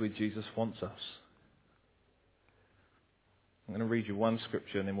place where Jesus wants us. I'm going to read you one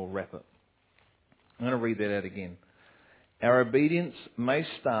scripture and then we'll wrap it. I'm going to read that out again. Our obedience may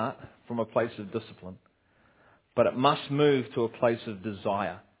start from a place of discipline, but it must move to a place of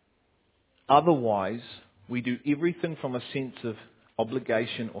desire. Otherwise, we do everything from a sense of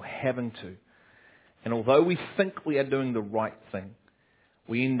obligation or having to. And although we think we are doing the right thing,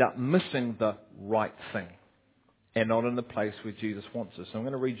 we end up missing the right thing and not in the place where Jesus wants us. So I'm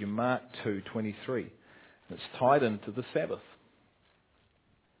going to read you Mark 2:23. It's tied into the Sabbath.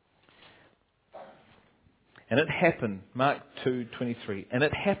 And it happened, Mark 2:23, and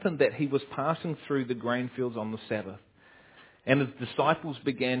it happened that he was passing through the grain fields on the Sabbath. And his disciples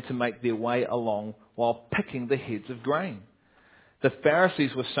began to make their way along while picking the heads of grain. The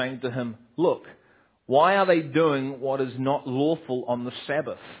Pharisees were saying to him, "Look, why are they doing what is not lawful on the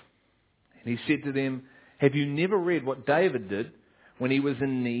Sabbath?" And he said to them, "Have you never read what David did when he was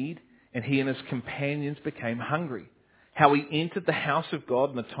in need and he and his companions became hungry? How he entered the house of God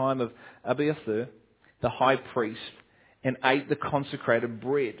in the time of Abiathar, the high priest, and ate the consecrated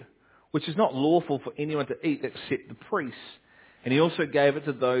bread, which is not lawful for anyone to eat except the priests. And he also gave it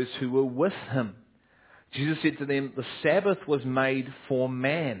to those who were with him." Jesus said to them, "The Sabbath was made for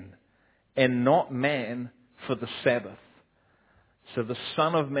man, and not man for the Sabbath. So the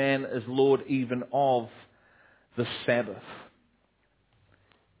Son of Man is Lord even of the Sabbath."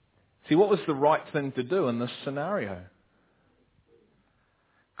 See, what was the right thing to do in this scenario?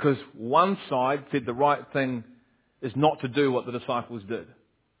 Because one side said the right thing is not to do what the disciples did.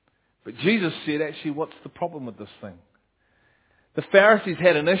 But Jesus said, actually, what's the problem with this thing? The Pharisees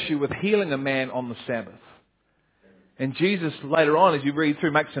had an issue with healing a man on the Sabbath. And Jesus, later on, as you read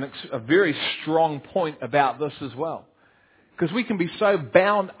through, makes a very strong point about this as well. Because we can be so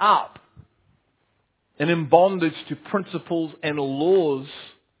bound up and in bondage to principles and laws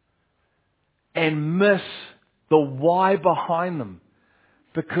and miss the why behind them.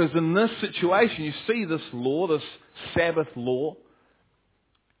 Because in this situation, you see this law, this Sabbath law,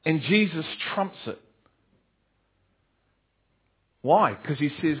 and Jesus trumps it. Why? Because he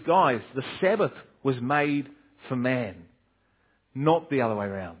says, guys, the Sabbath was made for man, not the other way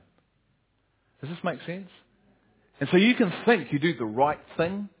around. Does this make sense? And so you can think you do the right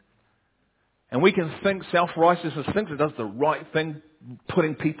thing, and we can think self-righteousness thinks it does the right thing,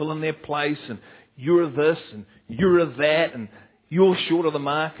 putting people in their place, and you're this, and you're that, and you're short of the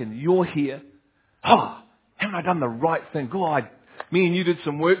mark, and you're here. Oh, haven't I done the right thing? God, me and you did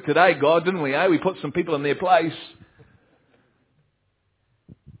some work today, God, didn't we? We put some people in their place.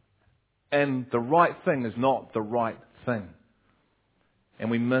 And the right thing is not the right thing.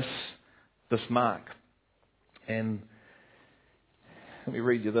 And we miss this mark. And let me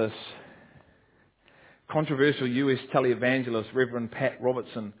read you this. Controversial US televangelist Reverend Pat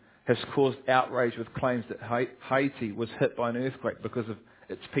Robertson has caused outrage with claims that Haiti was hit by an earthquake because of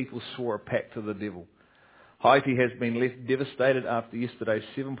its people swore a pact to the devil. Haiti has been left devastated after yesterday's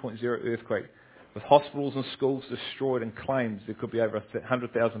 7.0 earthquake, with hospitals and schools destroyed, and claims there could be over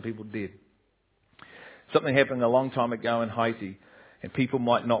 100,000 people dead. Something happened a long time ago in Haiti, and people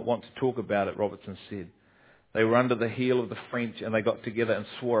might not want to talk about it, Robertson said. They were under the heel of the French, and they got together and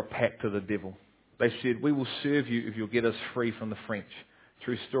swore a pact to the devil. They said, "We will serve you if you'll get us free from the French."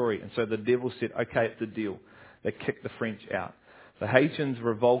 True story. And so the devil said, "Okay, it's a deal." They kicked the French out. The Haitians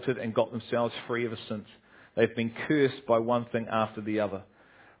revolted and got themselves free ever since. They've been cursed by one thing after the other.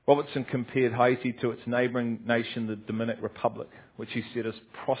 Robertson compared Haiti to its neighbouring nation, the Dominican Republic, which he said is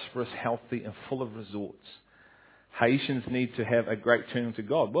prosperous, healthy and full of resorts. Haitians need to have a great turn to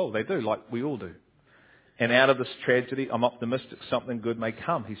God. Well, they do, like we all do. And out of this tragedy, I'm optimistic something good may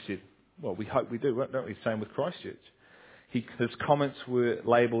come, he said. Well, we hope we do, don't we? Same with Christchurch. His comments were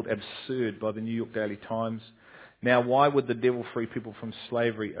labelled absurd by the New York Daily Times. Now, why would the devil free people from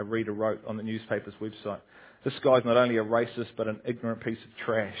slavery? A reader wrote on the newspaper's website. This guy's not only a racist, but an ignorant piece of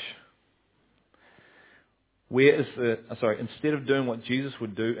trash. Instead of doing what Jesus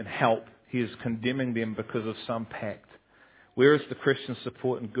would do and help, he is condemning them because of some pact. Where is the Christian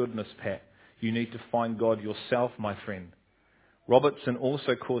support and goodness, Pat? You need to find God yourself, my friend. Robertson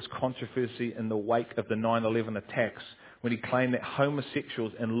also caused controversy in the wake of the 9/11 attacks when he claimed that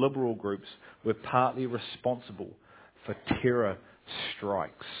homosexuals and liberal groups were partly responsible for terror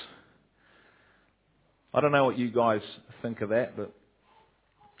strikes. I don't know what you guys think of that, but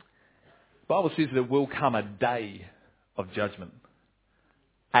the Bible says there will come a day of judgment.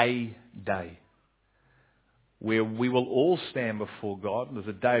 A day. Where we will all stand before God. There's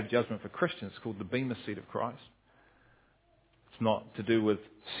a day of judgment for Christians called the Bema Seat of Christ. It's not to do with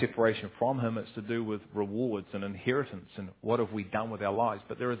separation from Him. It's to do with rewards and inheritance and what have we done with our lives.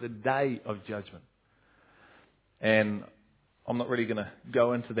 But there is a day of judgment. And I'm not really going to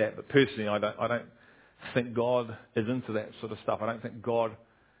go into that, but personally I don't think God is into that sort of stuff. I don't think God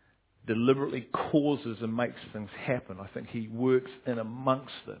deliberately causes and makes things happen. I think He works in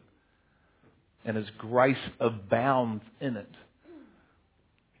amongst it. And His grace abounds in it.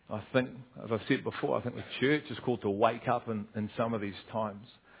 I think, as I said before, I think the church is called to wake up in some of these times.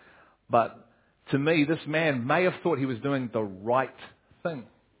 But to me, this man may have thought he was doing the right thing.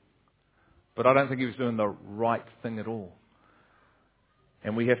 But I don't think he was doing the right thing at all.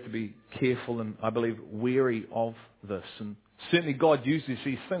 And we have to be careful and, I believe, wary of this. And certainly God uses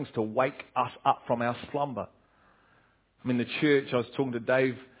these things to wake us up from our slumber. I mean, the church, I was talking to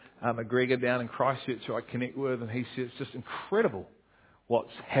Dave a Gregor down in Christchurch who I connect with, and he says it's just incredible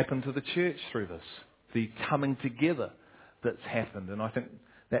what's happened to the church through this, the coming together that's happened. And I think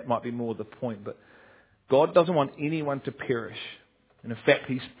that might be more the point. But God doesn't want anyone to perish. And in fact,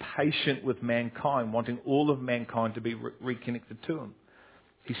 He's patient with mankind, wanting all of mankind to be reconnected to Him.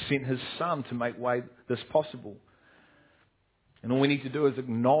 He sent His Son to make way this possible. And all we need to do is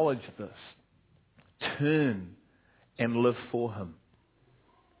acknowledge this, turn and live for Him.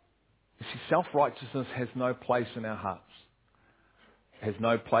 You see, self-righteousness has no place in our hearts. It has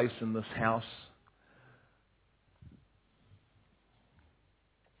no place in this house.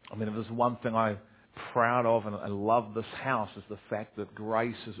 I mean, if there's one thing I'm proud of and I love this house, is the fact that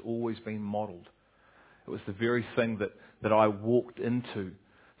grace has always been modelled. It was the very thing that I walked into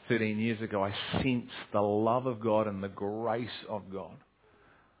 13 years ago. I sensed the love of God and the grace of God.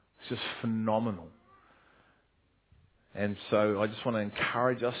 It's just phenomenal. And so I just want to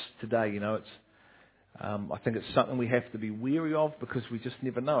encourage us today. I think it's something we have to be wary of, because we just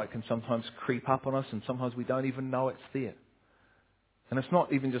never know. It can sometimes creep up on us, and sometimes we don't even know it's there. And it's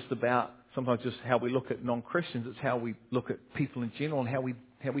not even just about sometimes just how we look at non-Christians. It's how we look at people in general and how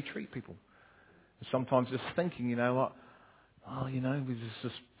we treat people. And sometimes just thinking, there's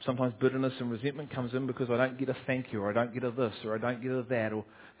just sometimes bitterness and resentment comes in because I don't get a thank you, or I don't get a this, or I don't get a that, or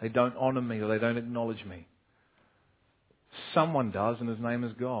they don't honour me, or they don't acknowledge me. Someone does, and His name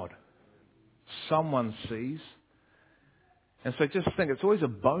is God. Someone sees. And so just think, it's always a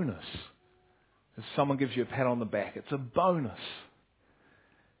bonus if someone gives you a pat on the back. It's a bonus.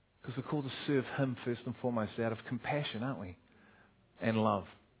 Because we're called to serve Him first and foremost out of compassion, aren't we? And love.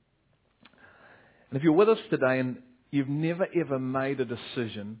 And if you're with us today and you've never ever made a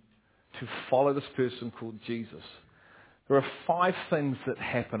decision to follow this person called Jesus, there are 5 things that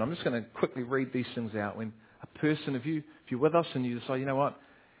happen. I'm just going to quickly read these things out. When a person, if you're with us and you decide, you know what,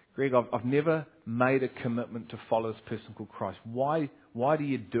 Greg, I've never made a commitment to follow this person called Christ. Why do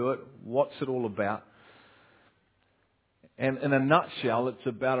you do it? What's it all about? And in a nutshell, it's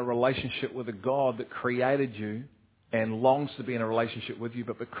about a relationship with a God that created you and longs to be in a relationship with you,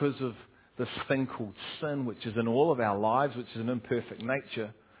 but because of this thing called sin, which is in all of our lives, which is an imperfect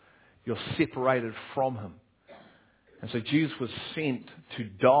nature, you're separated from Him. And so Jesus was sent to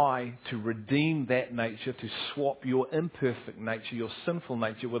die, to redeem that nature, to swap your imperfect nature, your sinful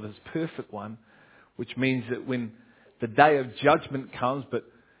nature, with His perfect one, which means that when the day of judgment comes, but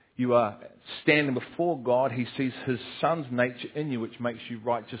you are standing before God, He sees His Son's nature in you, which makes you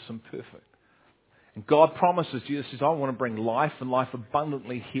righteous and perfect. And God promises, Jesus says, I want to bring life and life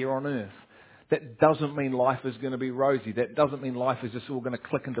abundantly here on earth. That doesn't mean life is going to be rosy. That doesn't mean life is just all going to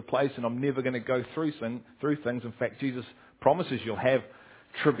click into place and I'm never going to go through things. In fact, Jesus promises you'll have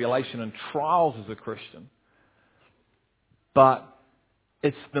tribulation and trials as a Christian. But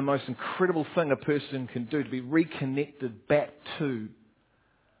it's the most incredible thing a person can do, to be reconnected back to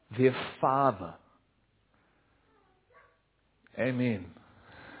their Father. Amen.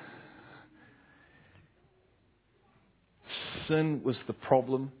 Sin was the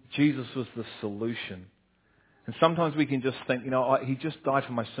problem. Jesus was the solution. And sometimes we can just think, He just died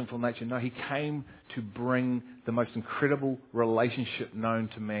for my sinful nature. No, He came to bring the most incredible relationship known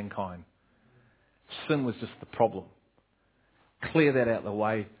to mankind. Sin was just the problem. Clear that out of the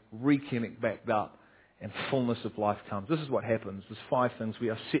way, reconnect back up, and fullness of life comes. This is what happens. There's 5 things. We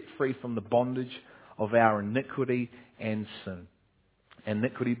are set free from the bondage of our iniquity and sin.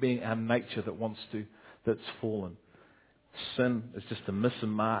 Iniquity being our nature that's fallen. Sin is just to miss a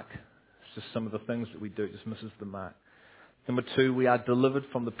mark. It's just some of the things that we do. It just misses the mark. Number 2, we are delivered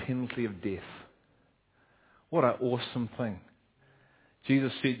from the penalty of death. What an awesome thing.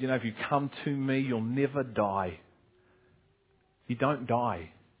 Jesus said, if you come to me, you'll never die. You don't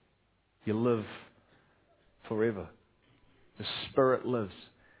die. You live forever. The Spirit lives.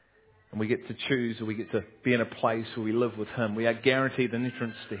 And we get to choose, or we get to be in a place where we live with Him. We are guaranteed an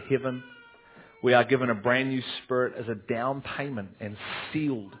entrance to heaven. We are given a brand new spirit as a down payment and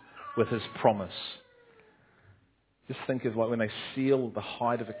sealed with His promise. Just think of like when they seal the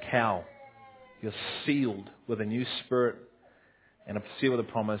hide of a cow. You're sealed with a new spirit and a seal with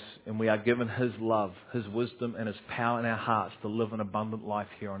a promise, and we are given His love, His wisdom and His power in our hearts to live an abundant life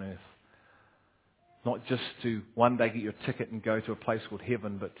here on earth. Not just to one day get your ticket and go to a place called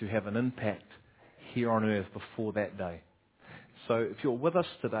heaven, but to have an impact here on earth before that day. So if you're with us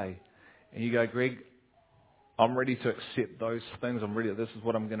today, and you go, Greg, I'm ready to accept those things. This is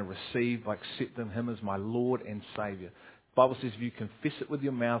what I'm going to receive. I accept Him as my Lord and Saviour. The Bible says if you confess it with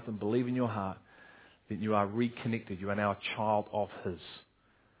your mouth and believe in your heart, then you are reconnected. You are now a child of His.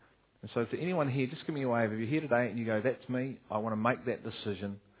 And so to anyone here, just give me a wave. If you're here today and you go, that's me, I want to make that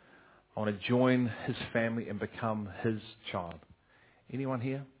decision. I want to join his family and become his child. Anyone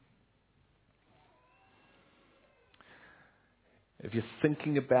here? If you're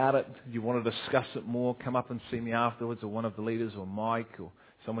thinking about it, you want to discuss it more, come up and see me afterwards, or one of the leaders, or Mike, or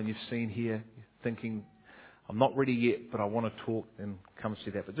someone you've seen here, thinking, I'm not ready yet, but I want to talk, then come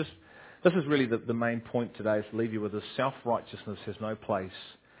see that. But this is really the main point today, is to leave you with this: self-righteousness has no place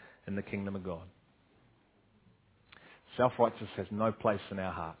in the kingdom of God. Self-righteousness has no place in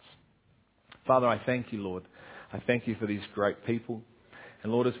our hearts. Father, I thank you, Lord. I thank you for these great people.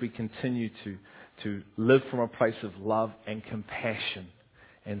 And Lord, as we continue to live from a place of love and compassion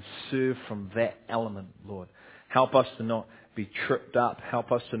and serve from that element, Lord, help us to not be tripped up.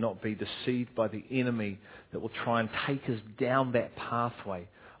 Help us to not be deceived by the enemy that will try and take us down that pathway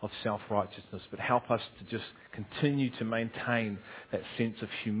of self-righteousness, but help us to just continue to maintain that sense of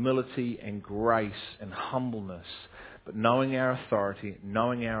humility and grace and humbleness, but knowing our authority,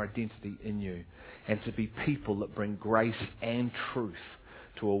 knowing our identity in you, and to be people that bring grace and truth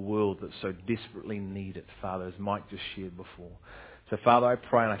to a world that so desperately need it, Father, as Mike just shared before. So, Father, I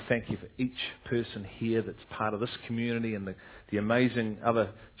pray and I thank you for each person here that's part of this community and the amazing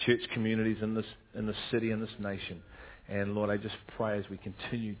other church communities in this city and this nation. And, Lord, I just pray as we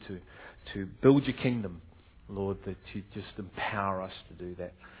continue to build your kingdom, Lord, that you just empower us to do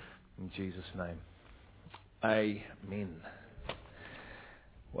that. In Jesus' name. Amen.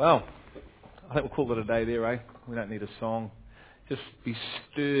 Well, I think we'll call it a day there, eh? We don't need a song. Just be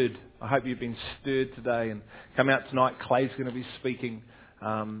stirred. I hope you've been stirred today. And come out tonight. Clay's going to be speaking.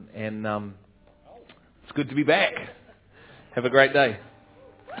 It's good to be back. Have a great day.